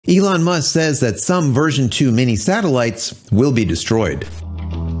Elon Musk says that some version 2 mini satellites will be destroyed.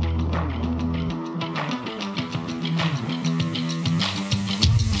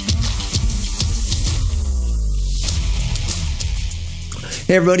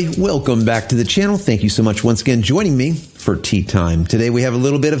 Hey everybody, welcome back to the channel. Thank you so much once again joining me for tea time. Today we have a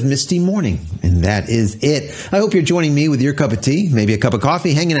little bit of misty morning, and that is it. I hope you're joining me with your cup of tea, maybe a cup of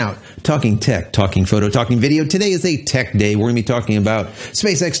coffee, hanging out, talking tech, talking photo, talking video. Today is a tech day. We're going to be talking about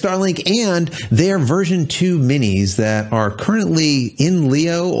SpaceX Starlink and their version 2 minis that are currently in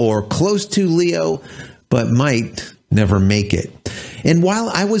LEO or close to LEO, but might never make it. And while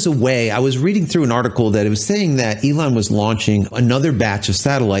I was away, I was reading through an article that it was saying that Elon was launching another batch of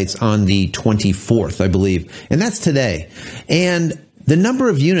satellites on the 24th, I believe. And that's today. And the number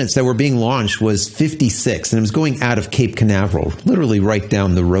of units that were being launched was 56, and it was going out of Cape Canaveral, literally right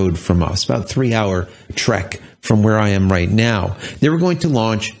down the road from us, about a 3-hour trek from where I am right now. They were going to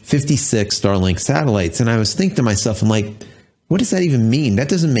launch 56 Starlink satellites. And I was thinking to myself, I'm like, what does that even mean? That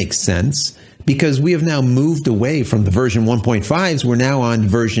doesn't make sense. Because we have now moved away from the version 1.5s. We're now on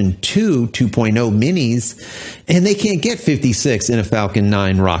version 2.0 minis, and they can't get 56 in a Falcon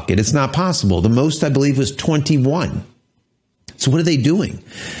 9 rocket. It's not possible. The most, I believe, was 21. So what are they doing?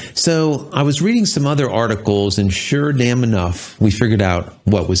 So I was reading some other articles, and sure damn enough, we figured out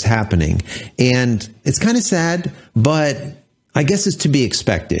what was happening. And it's kind of sad, but I guess it's to be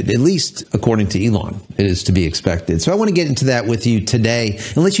expected, at least according to Elon, it is to be expected. So I want to get into that with you today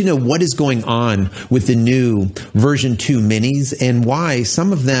and let you know what is going on with the new version 2 minis and why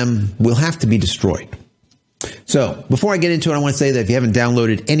some of them will have to be destroyed. So before I get into it, I want to say that if you haven't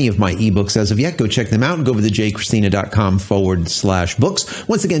downloaded any of my ebooks as of yet, go check them out and go over to JCristina.com/books.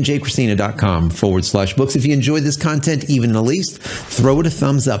 Once again, JCristina.com/books. If you enjoyed this content even the least, throw it a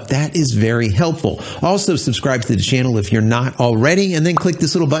thumbs up. That is very helpful. Also, subscribe to the channel if you're not already, and then click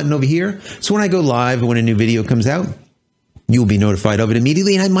this little button over here. So when I go live, when a new video comes out, you'll be notified of it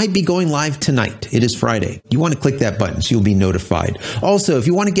immediately, and I might be going live tonight. It is Friday. You want to click that button so you'll be notified. Also, if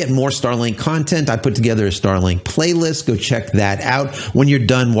you want to get more Starlink content, I put together a Starlink playlist. Go check that out when you're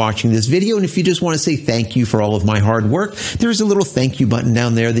done watching this video. And if you just want to say thank you for all of my hard work, there's a little thank you button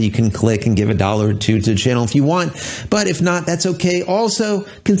down there that you can click and give $1 or $2 to the channel if you want. But if not, that's okay. Also,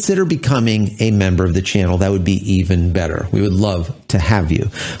 consider becoming a member of the channel. That would be even better. We would love to have you.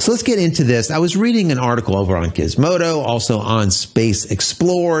 So let's get into this. I was reading an article over on Gizmodo, also on Space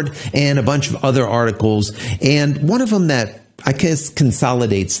Explored, and a bunch of other articles. And one of them that I guess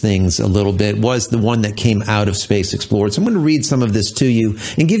consolidates things a little bit was the one that came out of Space Explored. So I'm going to read some of this to you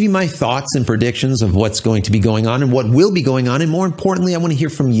and give you my thoughts and predictions of what's going to be going on and what will be going on. And more importantly, I want to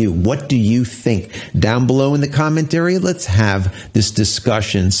hear from you. What do you think? Down below in the comment area, let's have this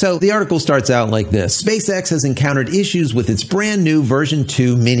discussion. So the article starts out like this. SpaceX has encountered issues with its brand new version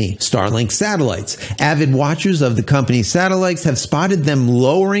 2 mini Starlink satellites. Avid watchers of the company's satellites have spotted them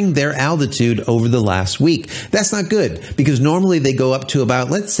lowering their altitude over the last week. That's not good because normally they go up to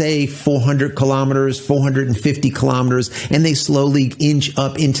about, let's say, 400 kilometers, 450 kilometers, and they slowly inch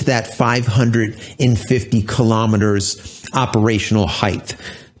up into that 550 kilometers operational height.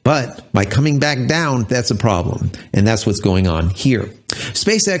 But by coming back down, that's a problem. And that's what's going on here.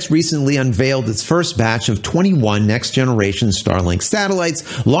 SpaceX recently unveiled its first batch of 21 next-generation Starlink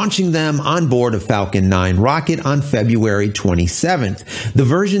satellites, launching them on board a Falcon 9 rocket on February 27th. The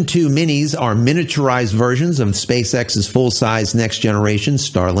version 2 minis are miniaturized versions of SpaceX's full-size next-generation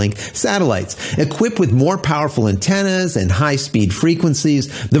Starlink satellites. Equipped with more powerful antennas and high-speed frequencies,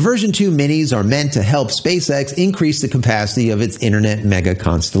 the version 2 minis are meant to help SpaceX increase the capacity of its internet mega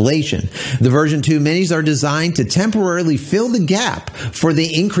constellation. The version 2 minis are designed to temporarily fill the gap for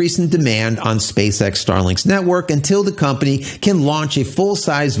the increase in demand on SpaceX Starlink's network until the company can launch a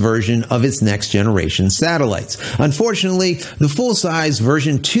full-size version of its next-generation satellites. Unfortunately, the full-size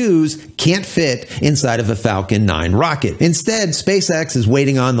version 2s can't fit inside of a Falcon 9 rocket. Instead, SpaceX is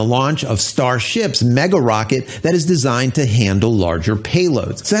waiting on the launch of Starship's mega rocket that is designed to handle larger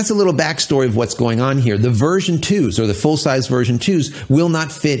payloads. So that's a little backstory of what's going on here. The version 2s, or the full-size version 2s, will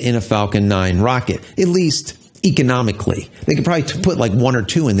not fit in a Falcon 9 rocket, at least economically. They could probably put like 1 or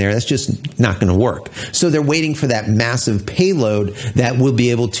 2 in there. That's just not going to work. So they're waiting for that massive payload that will be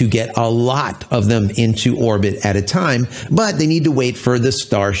able to get a lot of them into orbit at a time, but they need to wait for the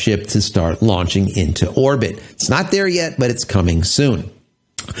Starship to start launching into orbit. It's not there yet, but it's coming soon.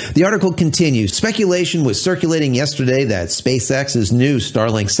 The article continues. Speculation was circulating yesterday that SpaceX's new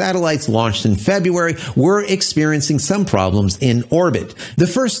Starlink satellites launched in February were experiencing some problems in orbit. The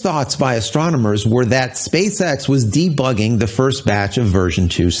first thoughts by astronomers were that SpaceX was debugging the first batch of version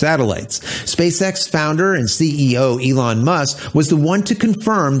 2 satellites. SpaceX founder and CEO Elon Musk was the one to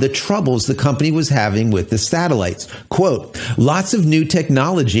confirm the troubles the company was having with the satellites. Quote, lots of new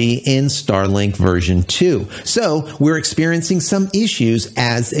technology in Starlink version 2. So we're experiencing some issues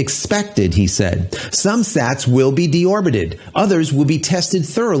as expected, he said. Some sats will be deorbited. Others will be tested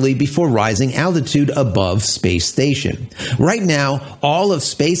thoroughly before rising altitude above space station. Right now, all of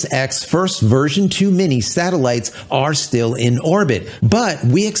SpaceX's first version 2 mini satellites are still in orbit, but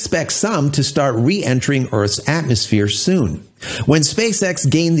we expect some to start re-entering Earth's atmosphere soon. When SpaceX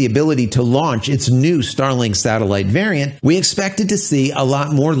gained the ability to launch its new Starlink satellite variant, we expected to see a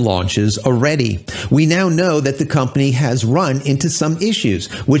lot more launches already. We now know that the company has run into some issues,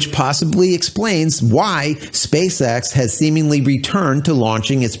 which possibly explains why SpaceX has seemingly returned to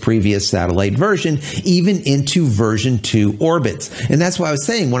launching its previous satellite version, even into version 2 orbits. And that's why I was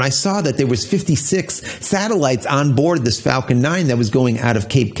saying, when I saw that there was 56 satellites on board this Falcon 9 that was going out of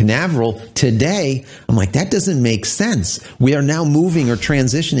Cape Canaveral today, I'm like, that doesn't make sense. We are now moving or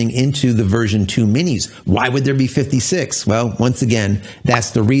transitioning into the version 2 minis. Why would there be 56? Well, once again,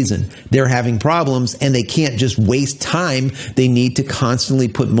 that's the reason. They're having problems and they can't just waste time. They need to constantly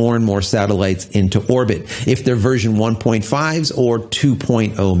put more and more satellites into orbit. If they're version 1.5s or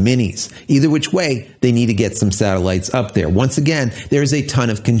 2.0 minis. Either which way, they need to get some satellites up there. Once again, there's a ton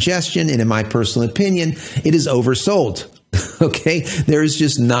of congestion, and in my personal opinion, it is oversold. Okay, there's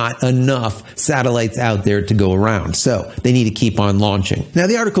just not enough satellites out there to go around, so they need to keep on launching. Now,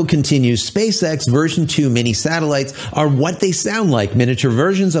 the article continues, SpaceX version 2 mini satellites are what they sound like, miniature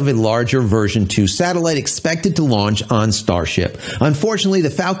versions of a larger version 2 satellite expected to launch on Starship. Unfortunately, the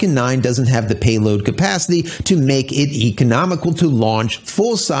Falcon 9 doesn't have the payload capacity to make it economical to launch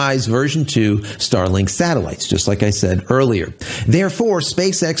full-size version 2 Starlink satellites, just like I said earlier. Therefore,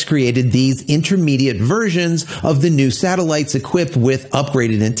 SpaceX created these intermediate versions of the new satellites equipped with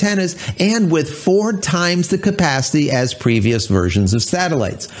upgraded antennas and with 4 times the capacity as previous versions of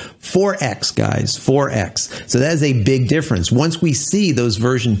satellites. 4x, guys, 4x. So that is a big difference. Once we see those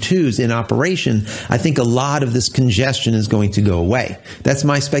version 2s in operation, I think a lot of this congestion is going to go away. That's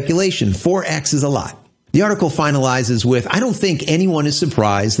my speculation. 4x is a lot. The article finalizes with, I don't think anyone is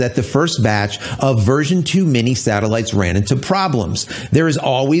surprised that the first batch of version 2 mini satellites ran into problems. There is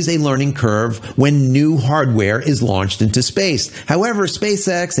always a learning curve when new hardware is launched into space. However,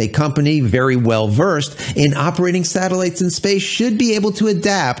 SpaceX, a company very well versed in operating satellites in space, should be able to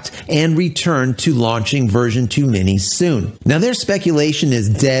adapt and return to launching version 2 mini soon. Now, their speculation is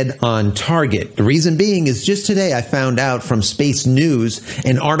dead on target. The reason being is just today I found out from Space News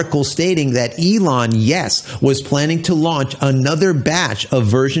an article stating that Elon, was planning to launch another batch of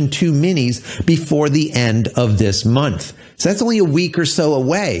version 2 minis before the end of this month. So that's only a week or so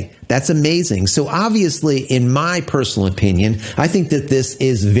away. That's amazing. So obviously, in my personal opinion, I think that this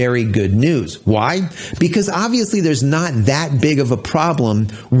is very good news. Why? Because obviously there's not that big of a problem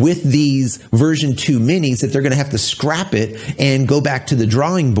with these version 2 minis that they're going to have to scrap it and go back to the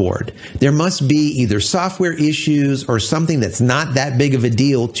drawing board. There must be either software issues or something that's not that big of a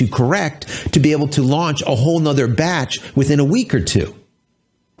deal to correct to be able to launch a whole nother batch within a week or two.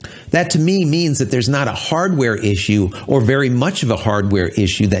 That to me means that there's not a hardware issue or very much of a hardware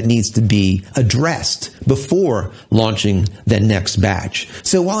issue that needs to be addressed before launching the next batch.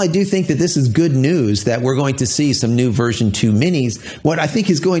 So while I do think that this is good news that we're going to see some new version 2 minis, what I think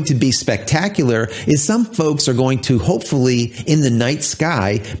is going to be spectacular is some folks are going to hopefully in the night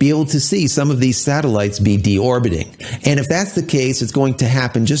sky be able to see some of these satellites be deorbiting. And if that's the case, it's going to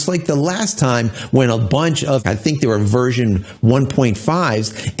happen just like the last time when a bunch of, I think there were version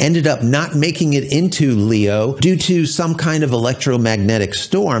 1.5s, ended up not making it into LEO due to some kind of electromagnetic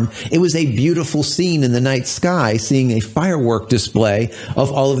storm. It was a beautiful scene in the night sky, seeing a firework display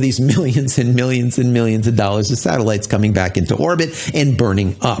of all of these millions and millions and millions of dollars of satellites coming back into orbit and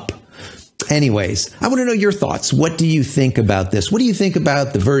burning up. Anyways, I want to know your thoughts. What do you think about this? What do you think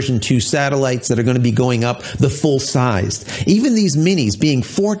about the version 2 satellites that are going to be going up the full sized? Even these minis being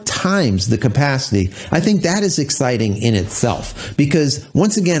 4 times the capacity, I think that is exciting in itself. Because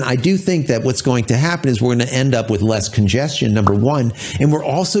once again, I do think that what's going to happen is we're going to end up with less congestion, number one, and we're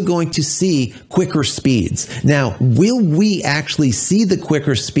also going to see quicker speeds. Now, will we actually see the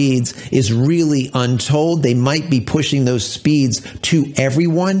quicker speeds is really untold. They might be pushing those speeds to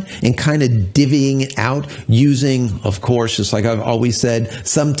everyone and kind of started divvying it out using, of course, just like I've always said,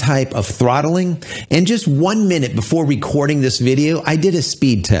 some type of throttling. And just 1 minute before recording this video, I did a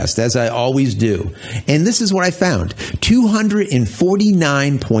speed test, as I always do. And this is what I found.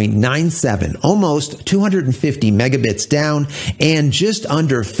 249.97, almost 250 megabits down, and just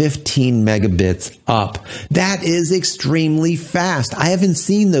under 15 megabits up. That is extremely fast. I haven't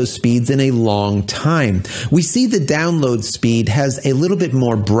seen those speeds in a long time. We see the download speed has a little bit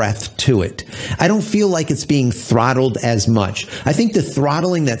more breadth to it. I don't feel like it's being throttled as much. I think the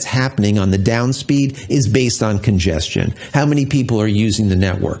throttling that's happening on the down speed is based on congestion. How many people are using the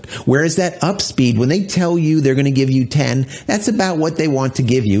network? Whereas that up speed, when they tell you they're going to give you 10, that's about what they want to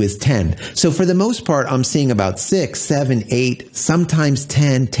give you is 10. So for the most part, I'm seeing about 6, 7, 8, sometimes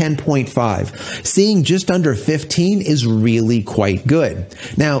 10, 10.5. Seeing just under 15 is really quite good.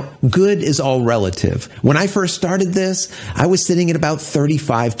 Now, good is all relative. When I first started this, I was sitting at about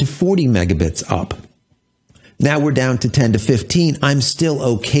 35 to 40 megabits up. Now we're down to 10 to 15. I'm still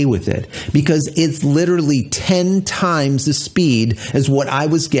okay with it because it's literally 10 times the speed as what I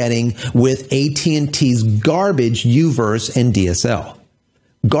was getting with AT&T's garbage UVerse and DSL.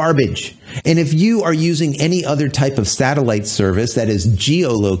 Garbage. And if you are using any other type of satellite service that is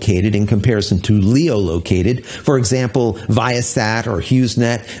geolocated in comparison to LEO-located, for example, Viasat or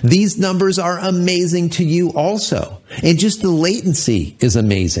HughesNet, these numbers are amazing to you also. And just the latency is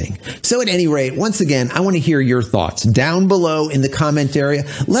amazing. So at any rate, once again, I want to hear your thoughts down below in the comment area.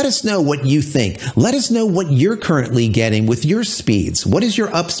 Let us know what you think. Let us know what you're currently getting with your speeds. What is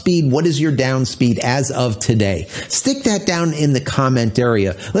your up speed? What is your down speed as of today? Stick that down in the comment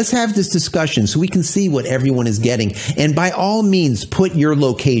area. Let's have this discussion so we can see what everyone is getting. And by all means, put your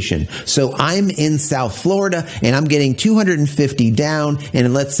location. So I'm in South Florida and I'm getting 250 down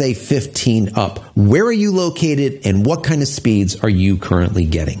and let's say 15 up. Where are you located and what kind of speeds are you currently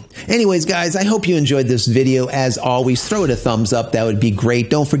getting? Anyways, guys, I hope you enjoyed this video. As always, throw it a thumbs up. That would be great.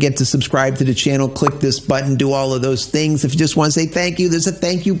 Don't forget to subscribe to the channel. Click this button. Do all of those things. If you just want to say thank you, there's a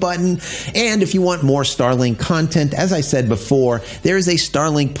thank you button. And if you want more Starlink content, as I said before, there is a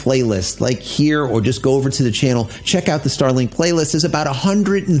Starlink playlist like here, or just go over to the channel. Check out the Starlink playlist. There's about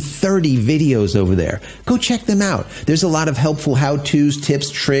 130 videos over there. Go check them out. There's a lot of helpful how-tos, tips,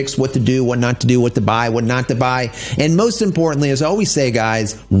 tricks, what to do, what not to do, what to buy, what not to buy. And most importantly, as I always say,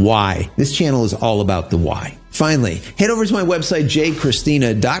 guys, why? This channel is all about the why. Finally, head over to my website,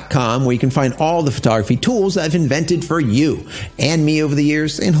 JCristina.com, where you can find all the photography tools I've invented for you and me over the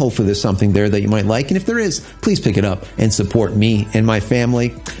years, and hopefully there's something there that you might like. And if there is, please pick it up and support me and my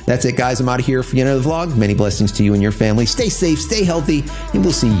family. That's it, guys. I'm out of here for another vlog. Many blessings to you and your family. Stay safe, stay healthy, and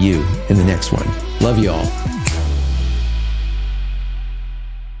we'll see you in the next one. Love you all.